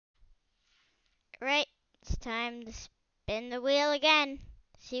Alright, it's time to spin the wheel again.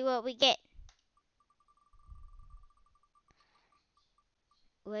 See what we get.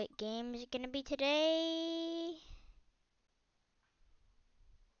 What game is it gonna be today?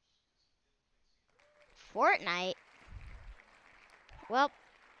 Fortnite? Well,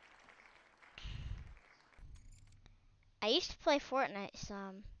 I used to play Fortnite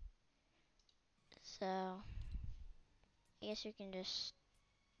some. So, I guess we can just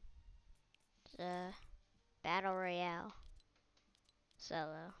Battle Royale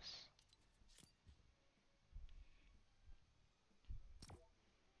solos.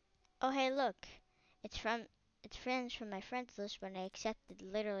 Oh hey look, it's friends from my friends list when I accepted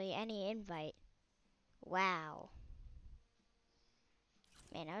literally any invite. Wow.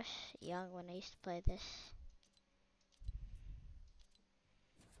 Man, I was young when I used to play this.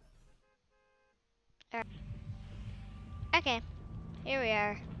 Alright. Okay, here we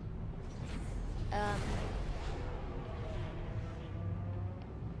are. I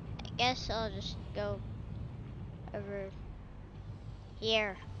guess I'll just go over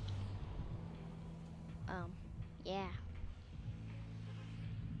here. Yeah.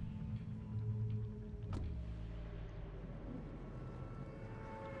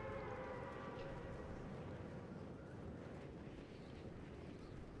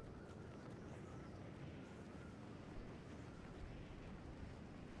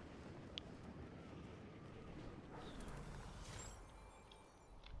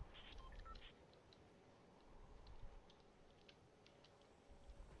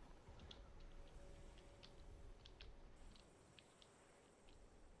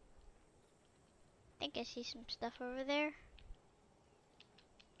 I think I see some stuff over there.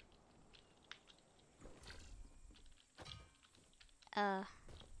 Can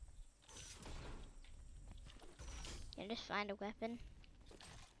I just find a weapon?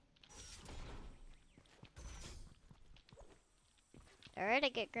 Alright, I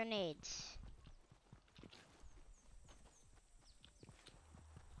get grenades.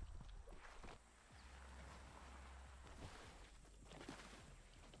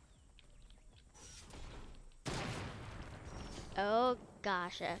 Oh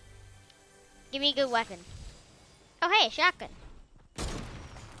gosh, give me a good weapon. Oh hey, shotgun.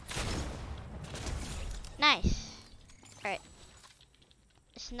 Nice. Alright,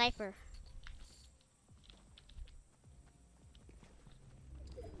 sniper.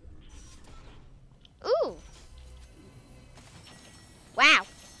 Ooh. Wow.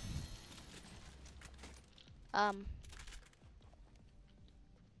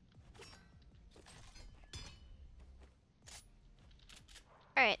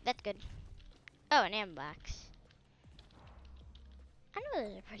 Alright, that's good. Oh, an ammo box. I know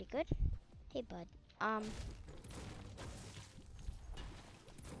those are pretty good. Hey, bud.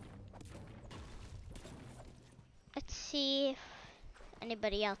 Let's see if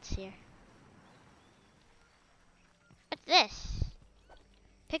anybody else here. What's this?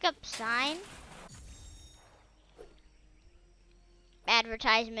 Pick up sign.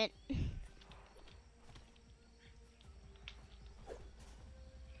 Advertisement.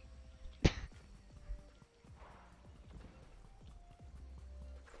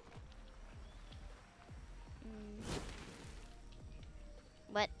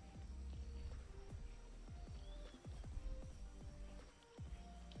 What?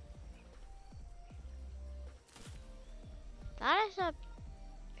 Thought I saw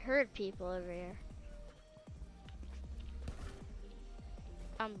herd people over here.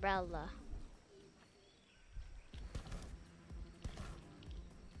 Umbrella.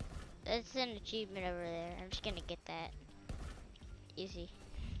 It's an achievement over there. I'm just gonna get that. Easy.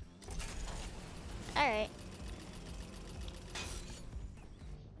 Alright.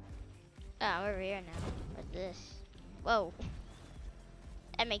 Oh, I'm over here now. What's this? Whoa.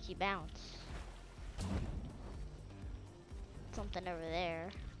 That makes you bounce. Something over there.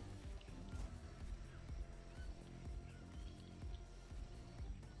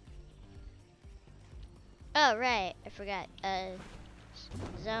 Oh, right. I forgot.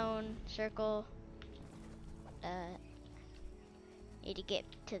 Zone, circle. Need to get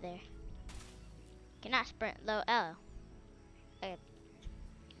to there. Cannot sprint low. Oh. Okay.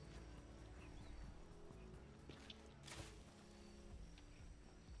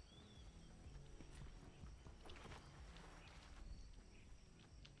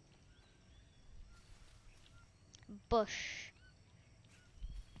 Bush.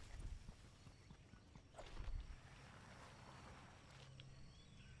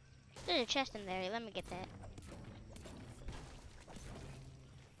 There's a chest in there. Let me get that.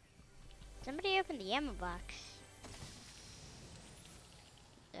 Somebody opened the ammo box.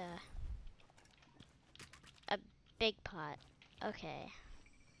 big pot. Okay.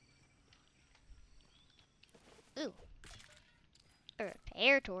 Ooh. A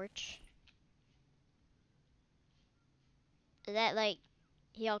repair torch. Is that like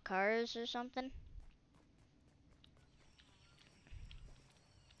heal cars or something?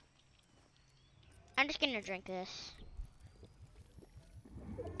 I'm just gonna drink this.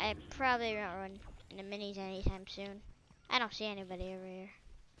 I probably won't run into minis anytime soon. I don't see anybody over here.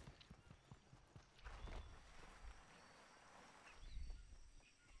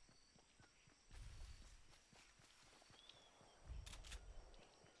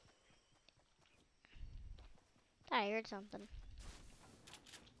 Thought I heard something.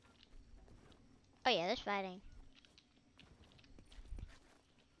 Oh yeah, there's fighting.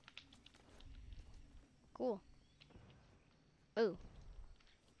 Cool. Ooh.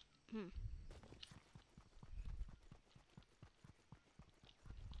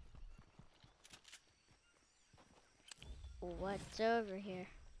 What's over here?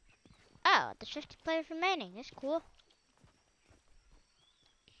 Oh, there's 50 players remaining. That's cool.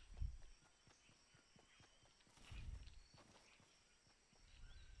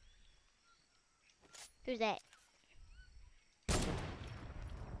 Who's that?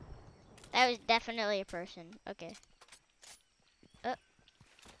 That was definitely a person. Okay. Oh.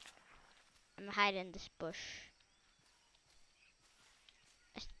 I'm hiding in this bush.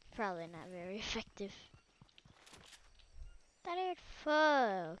 That's probably not very effective. That aired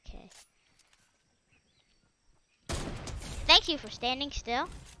full. Okay. Thank you for standing still.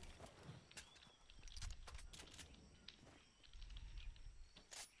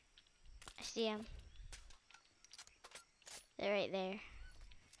 I see them. They're right there.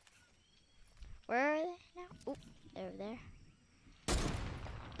 Where are they now? Oop, they're over there.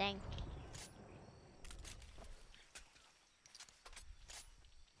 Dang.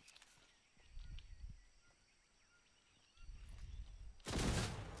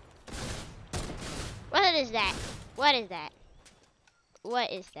 What is that? What is that?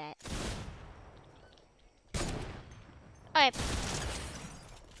 What is that? Alright.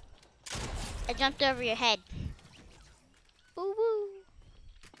 I jumped over your head. Woo woo.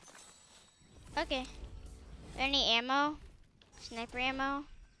 Okay. Any ammo? Sniper ammo?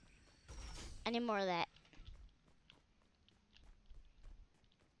 I need more of that.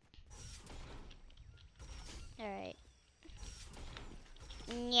 Alright.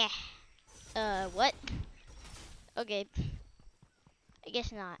 Yeah. What? Okay. I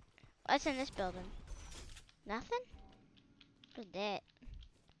guess not. What's in this building? Nothing? What's that?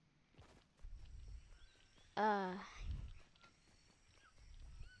 Oh.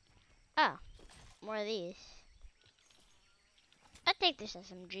 More of these. I'll take this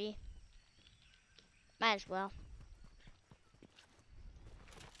SMG. Might as well.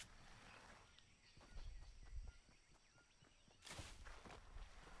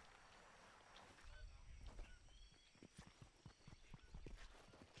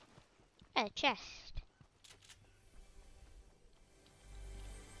 A chest.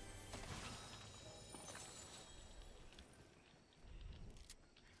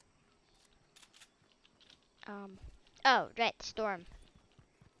 Oh, right, storm.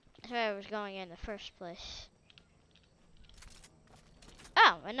 That's where I was going in the first place.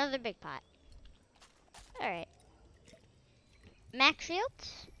 Oh, another big pot. Alright. Max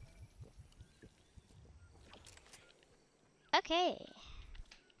shields? Okay.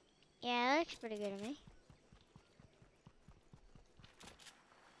 Yeah, that looks pretty good to me.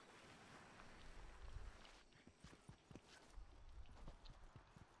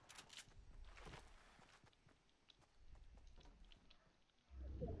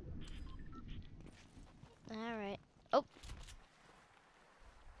 Alright. Oh.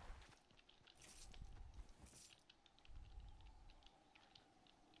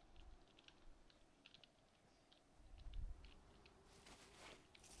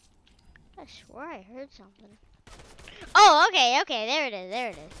 I swore I heard something. Oh, okay, okay. There it is. There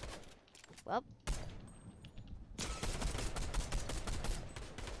it is. Well.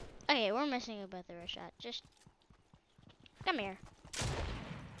 Okay, we're missing a better shot. Just come here.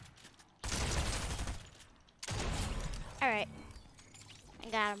 Alright. I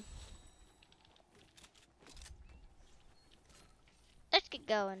got him. Let's get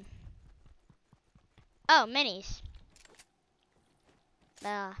going. Oh, minis.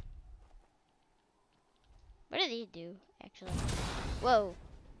 What do these do, actually? Whoa.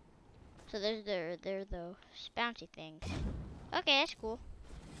 So they're the bouncy things. Okay, that's cool.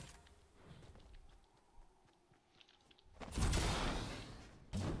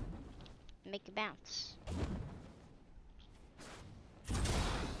 Make it bounce.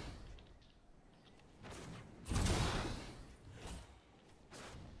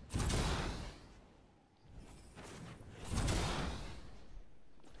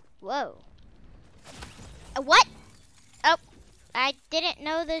 Whoa. What? Oh, I didn't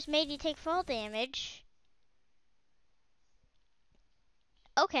know those made you take fall damage.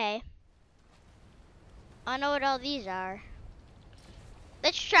 Okay. I know what all these are.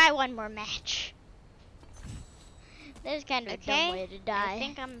 Let's try one more match. That was kind of a dumb way to die. I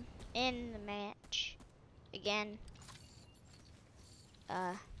think I'm in the match again.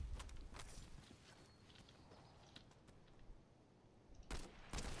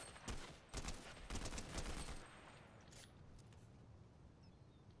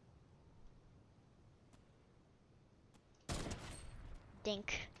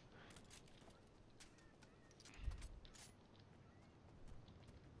 Dink.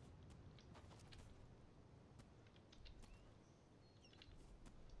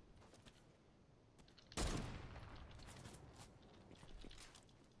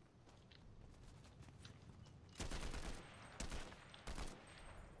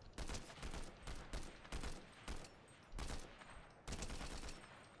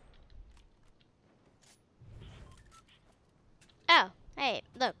 Oh, hey,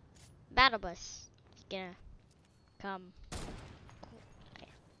 look. Battle bus is gonna come. Okay.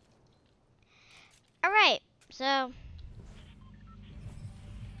 Alright, so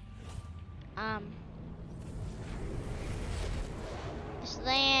this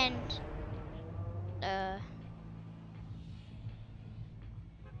land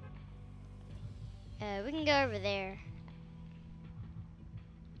we can go over there.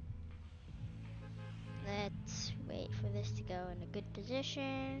 Let's wait for this to go in a good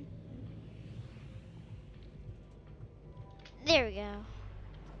position. There we go.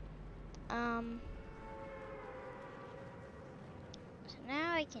 So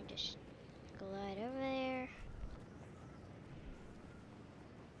now I can just glide over there.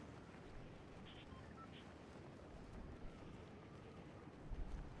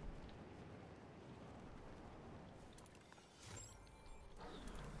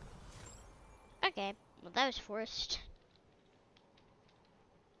 Okay, well that was forced.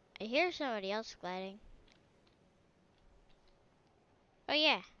 I hear somebody else gliding. Oh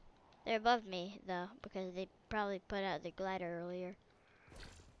yeah, they're above me though, because they probably put out the glider earlier.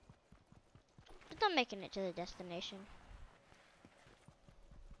 But I'm making it to the destination.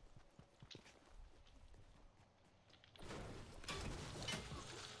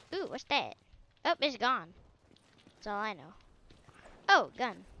 Ooh, what's that? Oh, it's gone. That's all I know. Oh,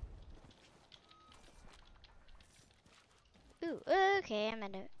 gun. Ooh, okay, I'm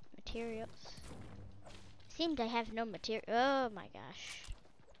out of materials. Seems I have no material. Oh my gosh.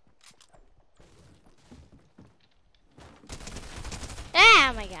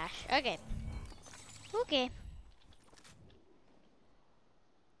 Ah, oh my gosh. Okay. Okay.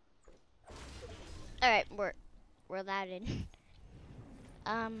 Alright, we're allowed in.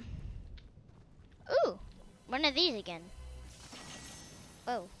 Ooh, one of these again.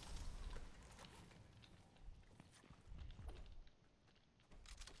 Whoa.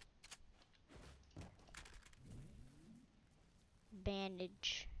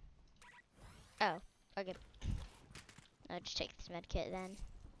 Bandage. Oh, okay. I'll just take this med kit then.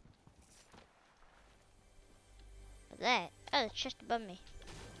 What's that? Oh, it's just above me.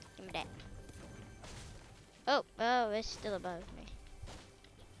 Give me that. Oh, it's still above me.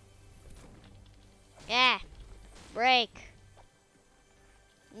 Yeah. Break.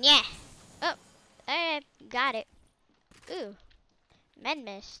 Yeah. Oh, I got it. Ooh. Med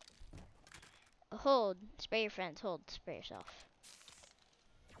mist. Hold. Spray your friends. Hold. Spray yourself.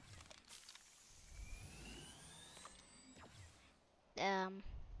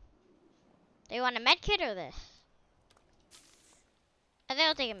 Do you want a med kit or this? I think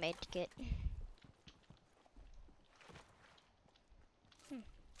I'll take a med kit.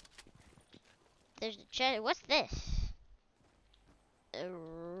 There's the chest. What's this? A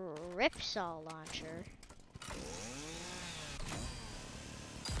Ripsaw launcher.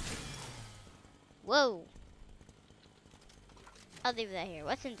 Whoa. I'll leave that here.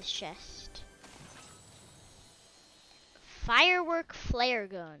 What's in this chest? Firework flare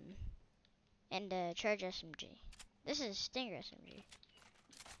gun. And a charge SMG. This is a Stinger SMG.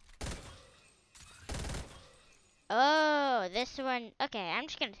 Oh, this one. Okay, I'm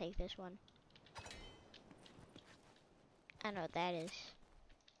just gonna take this one. I know what that is.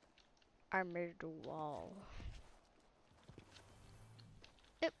 Armored wall.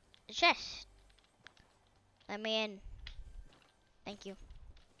 Oop, the chest. Let me in. Thank you.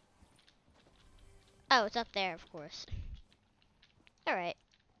 Oh, it's up there, of course. Alright.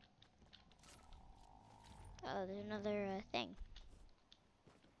 Oh, there's another thing.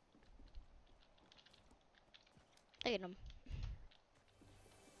 Look at him.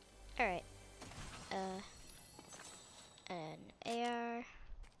 Alright. An AR.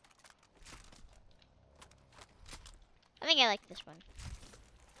 I think I like this one.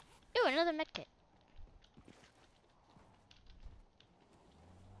 Ooh, another medkit.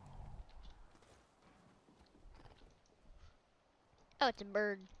 Oh, it's a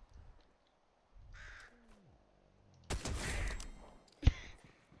bird.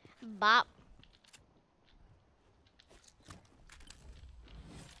 Bop.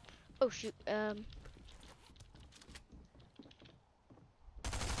 Oh shoot.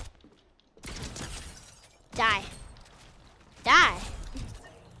 Die. Die.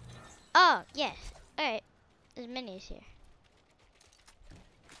 Oh, yes. Alright. There's minis here.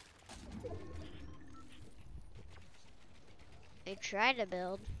 We try to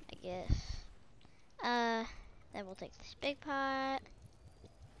build, I guess. Then we'll take this big pot.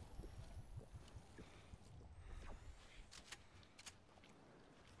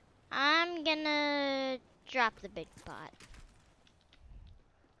 I'm gonna drop the big pot.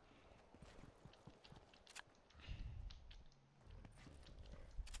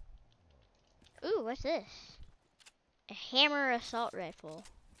 Ooh, what's this? A hammer assault rifle.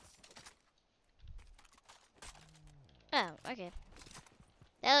 Oh, okay.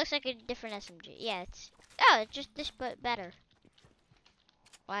 That looks like a different SMG. Yeah, it's just this but better.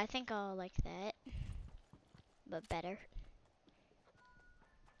 Well, I think I'll like that, but better.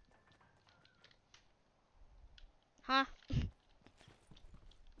 Huh?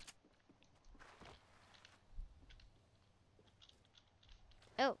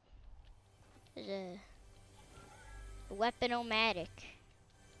 Oh, there's a weapon-o-matic.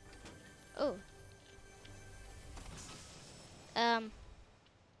 Oh.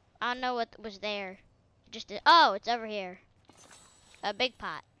 I don't know what was there. Oh, it's over here. A big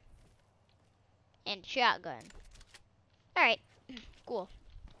pot. And shotgun. Alright, cool.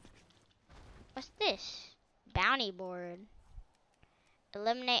 What's this? Bounty board.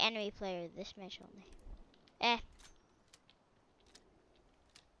 Eliminate enemy player this match only. I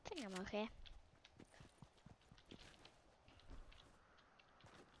think I'm okay.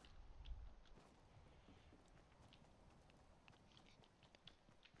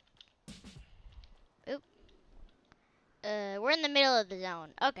 Oop. We're in the middle of the zone.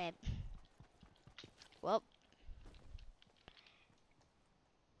 Okay. Well.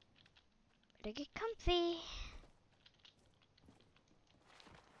 Better get comfy.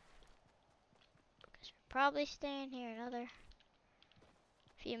 Because we're probably staying here another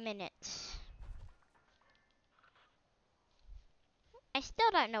few minutes. I still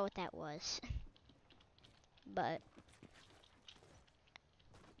don't know what that was. But.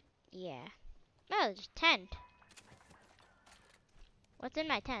 Yeah. No, there's a tent. What's in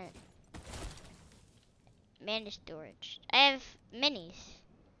my tent? Mana storage. I have minis.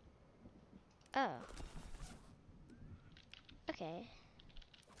 Oh. Okay.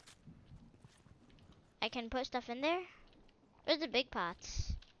 I can put stuff in there? Where's the big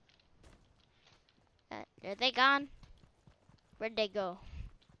pots? Are they gone? Where'd they go?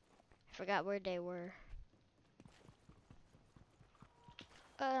 I forgot where they were.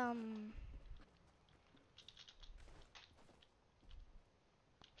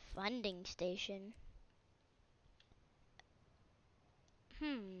 Funding station.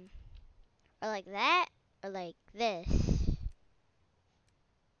 Or like that? Or like this?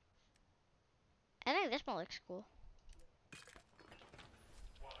 I think this one looks cool.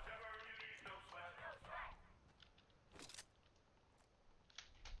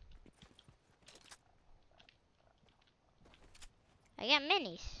 I got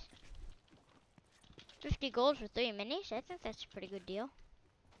minis. 50 gold for 3 minis? I think that's a pretty good deal.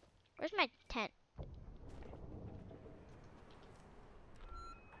 Where's my tent?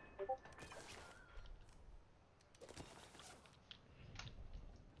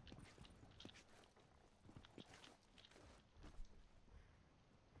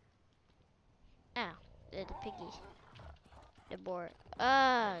 Oh, the piggies. The board.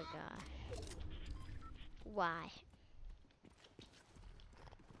 Oh, gosh. Why?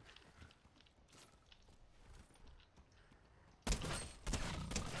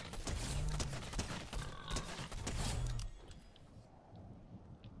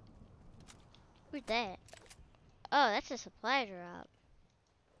 Who's that? Oh, that's a supply drop.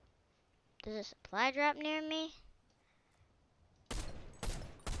 There's a supply drop near me?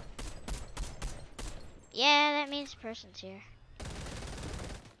 Yeah, that means the person's here.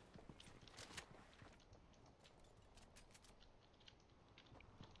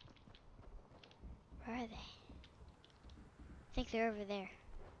 Where are they? I think they're over there.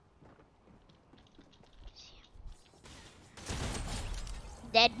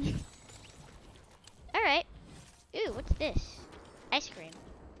 Dead. Ooh, what's this? Ice cream.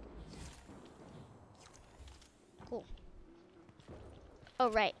 Cool. Oh,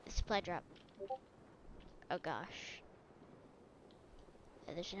 right. The supply drop. Oh, gosh.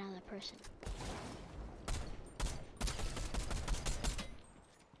 Oh, there's another person.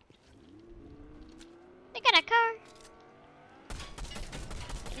 They got a car.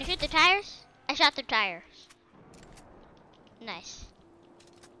 Can you shoot the tires? I shot the tires. Nice.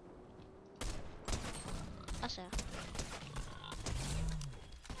 Also.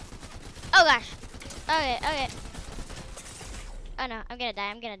 Oh gosh. Okay, okay. Oh no, I'm gonna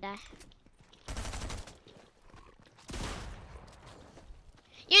die, I'm gonna die.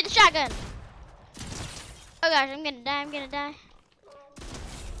 Use the shotgun! Oh gosh, I'm gonna die, I'm gonna die.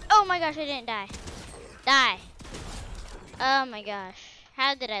 Oh my gosh, I didn't die. Die. Oh my gosh.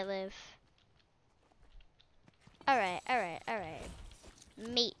 How did I live? Alright, alright, alright.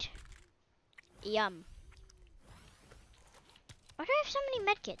 Meat. Yum. Why do I have so many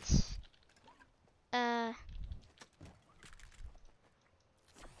medkits?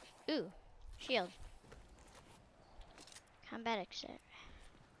 Ooh. Shield. Combat exit.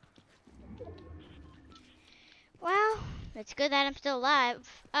 Well, it's good that I'm still alive.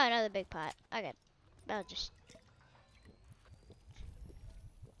 Oh, another big pot. Okay. I'll just...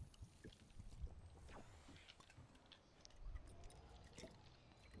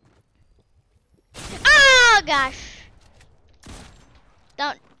 Oh, gosh.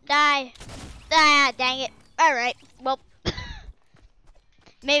 Don't die. Ah, dang it. Alright, well.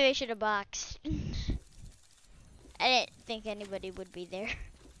 Maybe I should have boxed. I didn't think anybody would be there.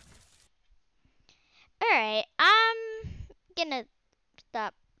 Alright, I'm gonna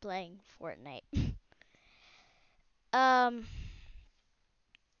stop playing Fortnite.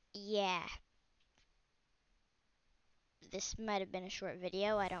 Yeah. This might have been a short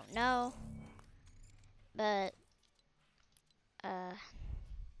video, I don't know. But,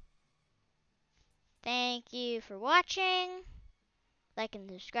 thank you for watching. Like and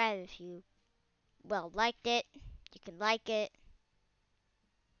subscribe if you, well, liked it. You can like it.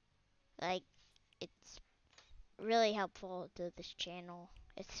 Like, it's really helpful to this channel.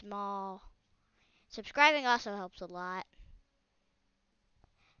 It's small. Subscribing also helps a lot.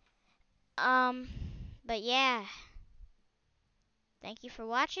 But yeah. Thank you for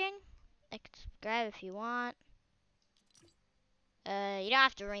watching. Like, subscribe if you want. You don't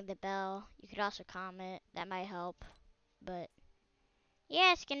have to ring the bell. You could also comment. That might help. But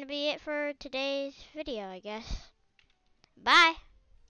yeah, it's gonna be it for today's video, I guess. Bye.